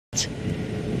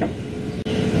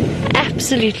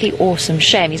Absolutely awesome.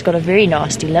 Shame he's got a very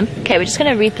nasty limp. Okay, we're just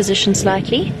going to reposition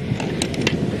slightly.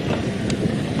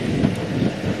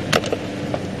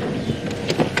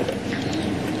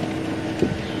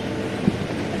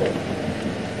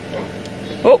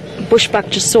 Oh, bushbuck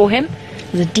just saw him.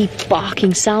 There's a deep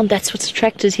barking sound. That's what's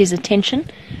attracted his attention.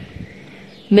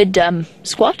 Mid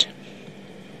squat.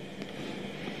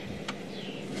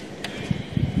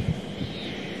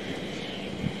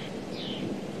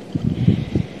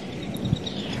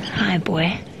 Hi,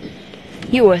 boy.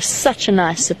 You were such a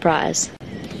nice surprise.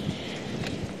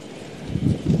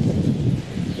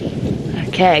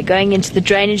 Okay, going into the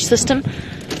drainage system.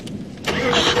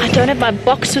 I don't have my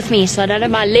box with me, so I don't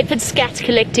have my leopard scat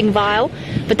collecting vial,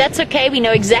 but that's okay. We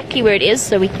know exactly where it is,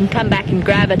 so we can come back and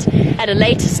grab it at a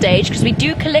later stage, because we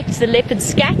do collect the leopard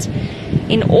scat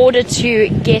in order to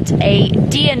get a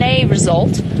DNA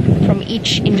result from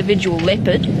each individual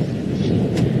leopard.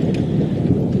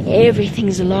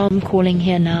 Everything's alarm calling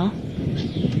here now.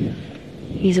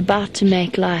 He's about to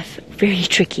make life very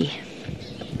tricky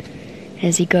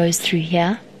as he goes through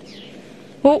here.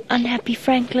 Oh, unhappy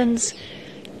Franklins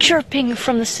chirping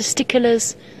from the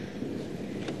testiculars.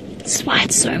 That's why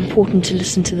it's so important to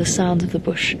listen to the sound of the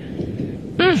bush.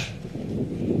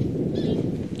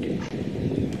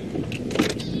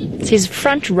 It's his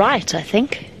front right, I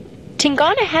think.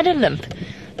 Tingana had a limp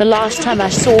the last time I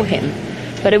saw him,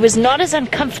 but it was not as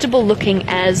uncomfortable looking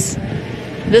as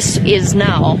this is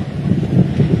now.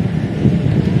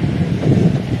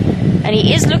 And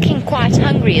he is looking quite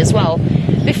hungry as well.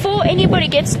 Before anybody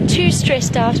gets too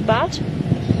stressed out about,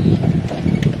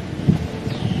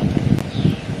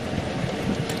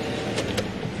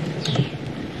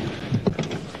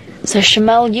 so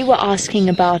Shamel, you were asking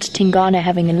about Tingana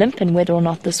having a limp and whether or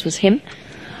not this was him.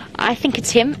 I think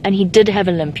it's him, and he did have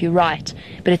a limp, you're right,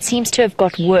 but it seems to have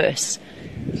got worse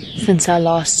since I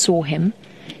last saw him.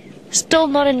 Still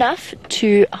not enough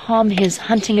to harm his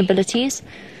hunting abilities.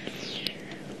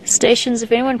 Stations,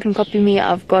 if anyone can copy me,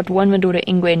 I've got one Madura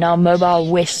Ingwe now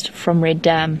mobile west from Red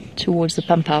Dam towards the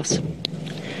pump house.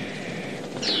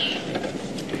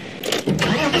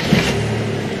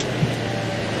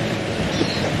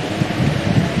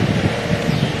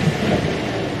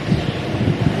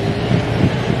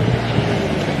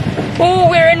 Oh,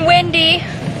 we're in Wendy.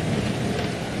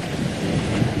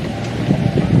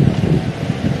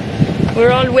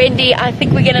 We're on Wendy. I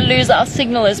think we're going to lose our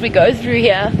signal as we go through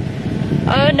here.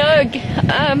 Oh no,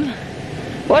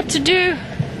 what to do?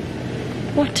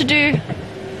 What to do?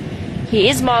 He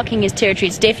is marking his territory.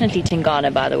 It's definitely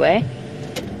Tingana, by the way.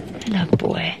 Hello,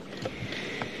 boy.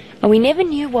 And we never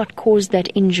knew what caused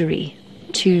that injury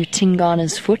to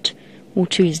Tingana's foot or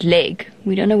to his leg.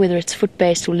 We don't know whether it's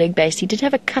foot-based or leg-based. He did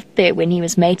have a cut there when he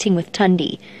was mating with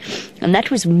Tundi, and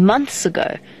that was months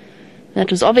ago.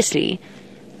 That was obviously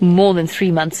more than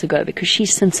 3 months ago, because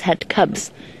she's since had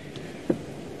cubs.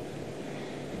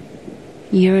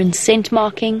 Urine scent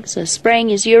marking, so spraying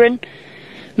his urine,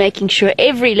 making sure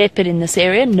every leopard in this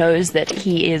area knows that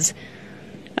he is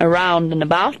around and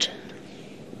about.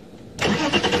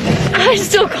 I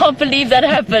still can't believe that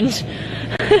happened.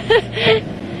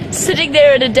 Sitting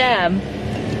there at a dam.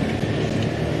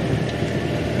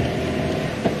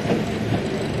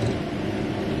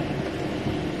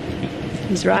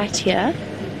 He's right here.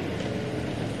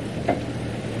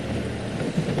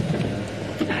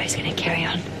 Oh, he's going to carry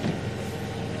on.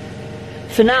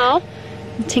 For now,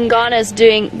 Tingana is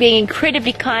being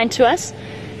incredibly kind to us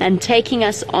and taking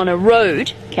us on a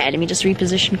road. Okay, let me just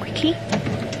reposition quickly.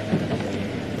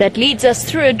 That leads us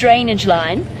through a drainage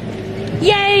line.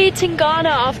 Yay, Tingana,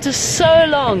 after so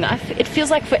long. It feels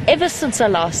like forever since I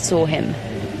last saw him.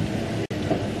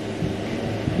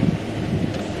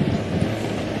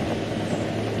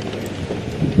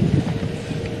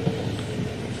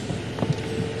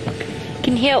 You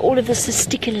can hear all of the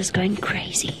testiculars going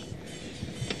crazy.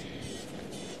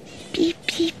 Beep,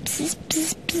 beep, bzz,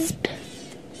 bzz, bzz.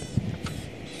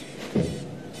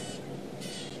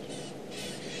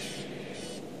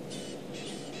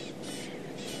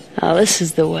 Oh, this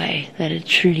is the way that a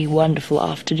truly wonderful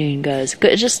afternoon goes.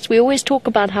 We always talk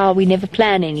about how we never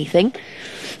plan anything.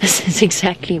 This is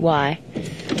exactly why.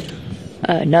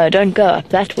 Oh no, don't go up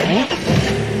that way.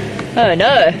 Oh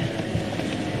no.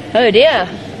 Oh dear.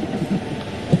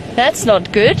 That's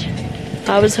not good.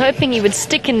 I was hoping he would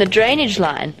stick in the drainage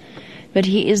line, but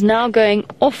he is now going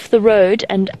off the road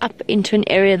and up into an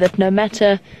area that, no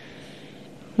matter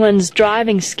one's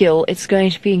driving skill, it's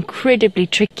going to be incredibly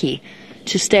tricky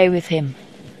to stay with him.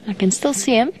 I can still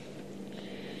see him.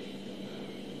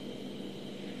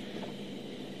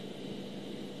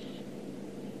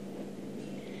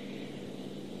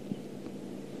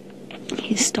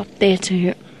 He's stopped there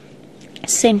to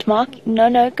scent mark.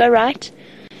 No, go right.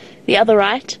 The other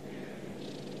right.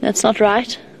 That's not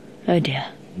right. Oh dear.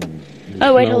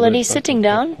 Oh wait, hold on, he's sitting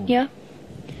down. Yeah.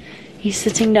 He's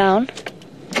sitting down.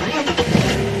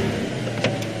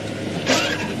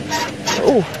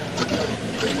 Oh.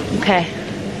 Okay.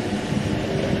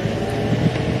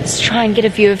 Let's try and get a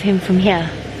view of him from here.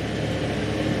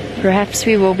 Perhaps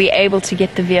we will be able to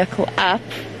get the vehicle up.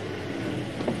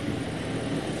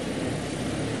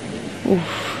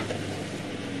 Oof.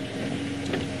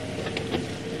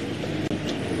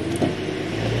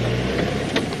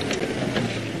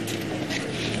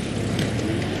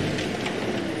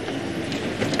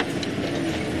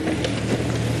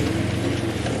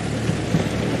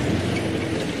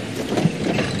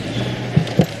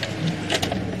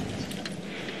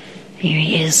 Here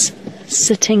he is,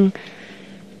 sitting,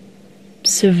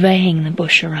 surveying the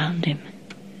bush around him.